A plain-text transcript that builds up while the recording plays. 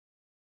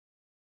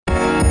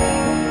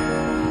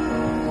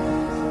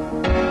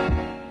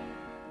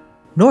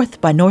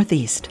North by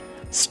Northeast,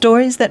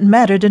 stories that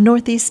matter to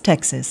Northeast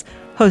Texas,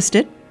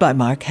 hosted by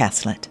Mark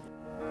Haslett.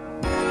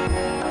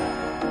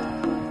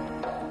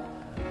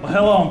 Well,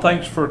 hello and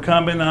thanks for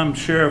coming. I'm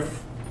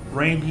Sheriff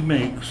Randy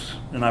Meeks,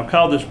 and I've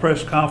called this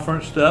press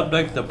conference to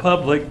update the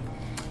public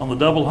on the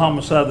double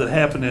homicide that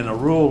happened in a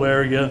rural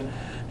area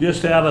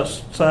just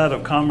outside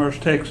of Commerce,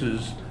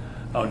 Texas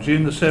on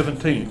June the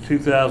 17th,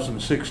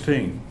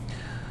 2016.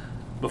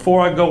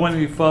 Before I go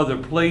any further,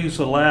 please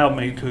allow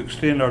me to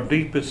extend our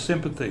deepest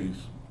sympathies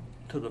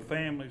to the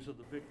families of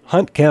the victims.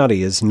 Hunt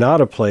County is not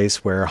a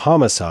place where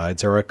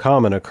homicides are a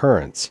common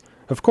occurrence.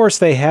 Of course,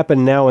 they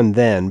happen now and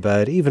then,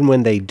 but even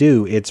when they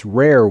do, it's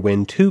rare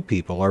when two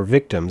people are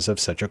victims of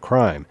such a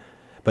crime.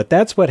 But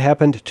that's what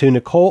happened to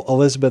Nicole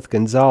Elizabeth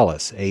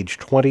Gonzales, age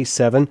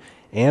 27,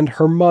 and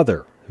her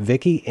mother,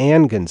 Vicki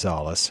Ann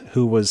Gonzales,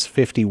 who was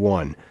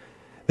 51.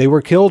 They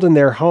were killed in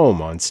their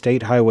home on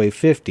State Highway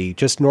 50,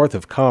 just north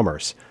of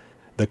Commerce.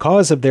 The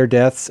cause of their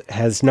deaths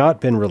has not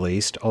been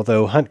released,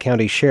 although Hunt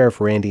County Sheriff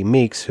Randy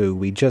Meeks, who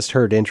we just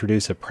heard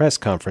introduce a press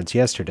conference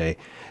yesterday,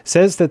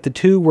 says that the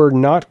two were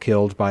not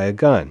killed by a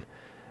gun.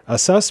 A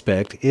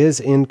suspect is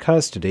in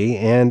custody,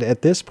 and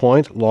at this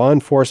point, law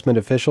enforcement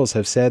officials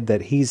have said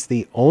that he's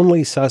the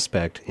only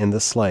suspect in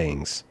the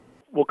slayings.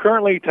 Well,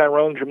 currently,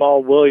 Tyrone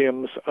Jamal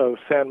Williams of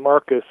San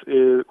Marcos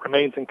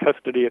remains in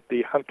custody at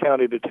the Hunt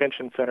County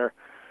Detention Center,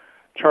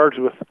 charged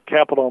with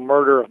capital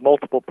murder of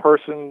multiple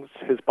persons.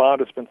 His bond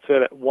has been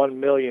set at $1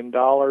 million.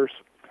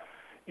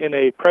 In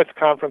a press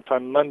conference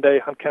on Monday,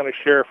 Hunt County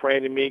Sheriff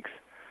Randy Meeks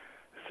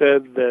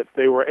said that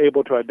they were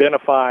able to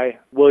identify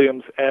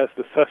Williams as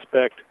the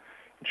suspect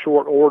in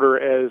short order,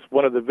 as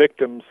one of the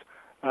victims,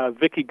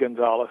 Vicki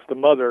Gonzales, the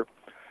mother,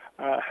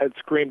 had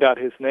screamed out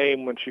his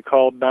name when she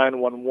called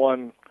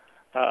 911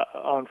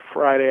 on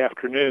Friday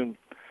afternoon.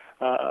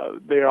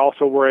 They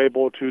also were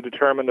able to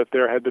determine that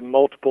there had been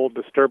multiple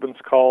disturbance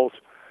calls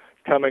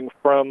coming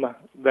from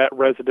that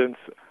residence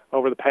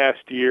over the past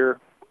year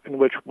in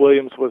which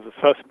Williams was a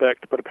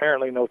suspect, but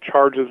apparently no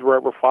charges were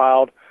ever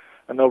filed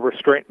and no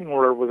restraining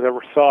order was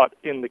ever sought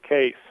in the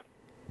case.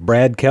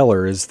 Brad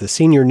Kellar is the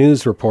senior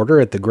news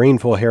reporter at the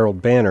Greenville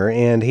Herald-Banner,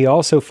 and he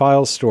also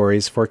files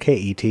stories for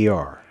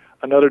KETR.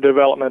 Another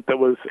development that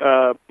was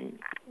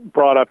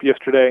brought up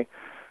yesterday,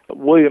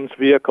 Williams'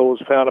 vehicle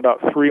was found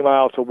about 3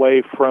 miles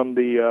away from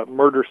the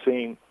murder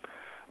scene,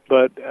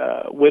 but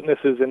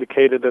witnesses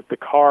indicated that the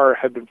car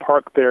had been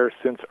parked there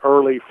since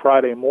early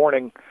Friday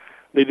morning,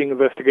 leading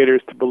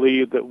investigators to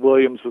believe that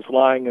Williams was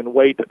lying in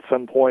wait at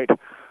some point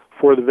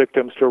for the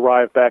victims to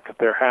arrive back at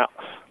their house.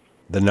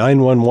 The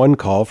 911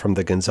 call from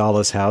the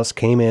Gonzales house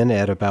came in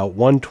at about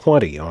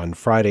 1:20 on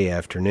Friday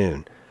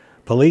afternoon.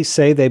 Police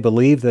say they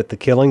believe that the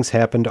killings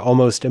happened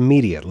almost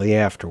immediately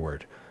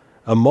afterward.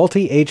 A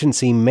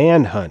multi-agency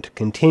manhunt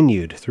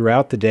continued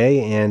throughout the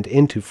day and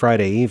into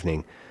Friday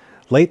evening.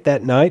 Late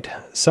that night,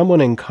 someone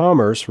in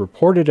Commerce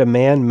reported a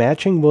man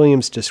matching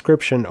Williams'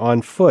 description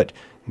on foot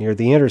near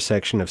the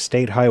intersection of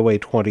State Highway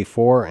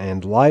 24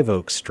 and Live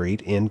Oak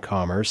Street in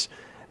Commerce.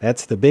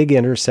 That's the big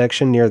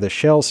intersection near the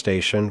Shell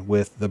station,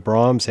 with the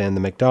Brahms and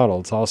the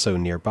McDonald's also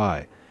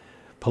nearby.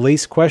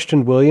 Police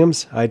questioned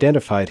Williams,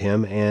 identified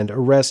him, and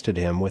arrested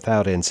him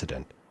without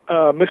incident.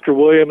 Mr.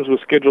 Williams was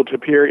scheduled to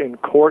appear in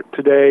court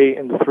today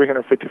in the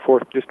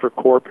 354th District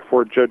Court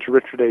before Judge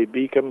Richard A.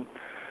 Beacom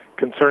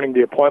concerning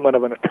the appointment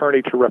of an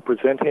attorney to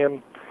represent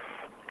him.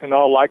 In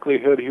all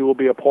likelihood, he will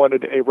be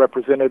appointed a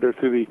representative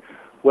through the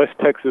West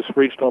Texas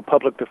Regional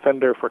Public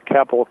Defender for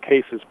Capital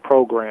Cases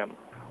program,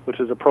 which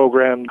is a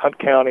program Hunt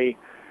County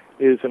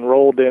is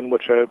enrolled in,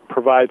 which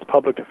provides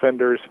public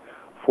defenders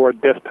for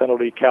death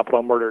penalty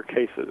capital murder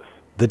cases.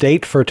 The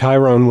date for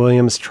Tyrone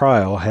Williams'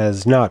 trial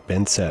has not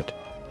been set.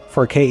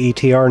 For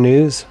KETR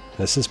News,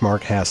 this is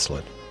Mark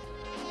Haslett.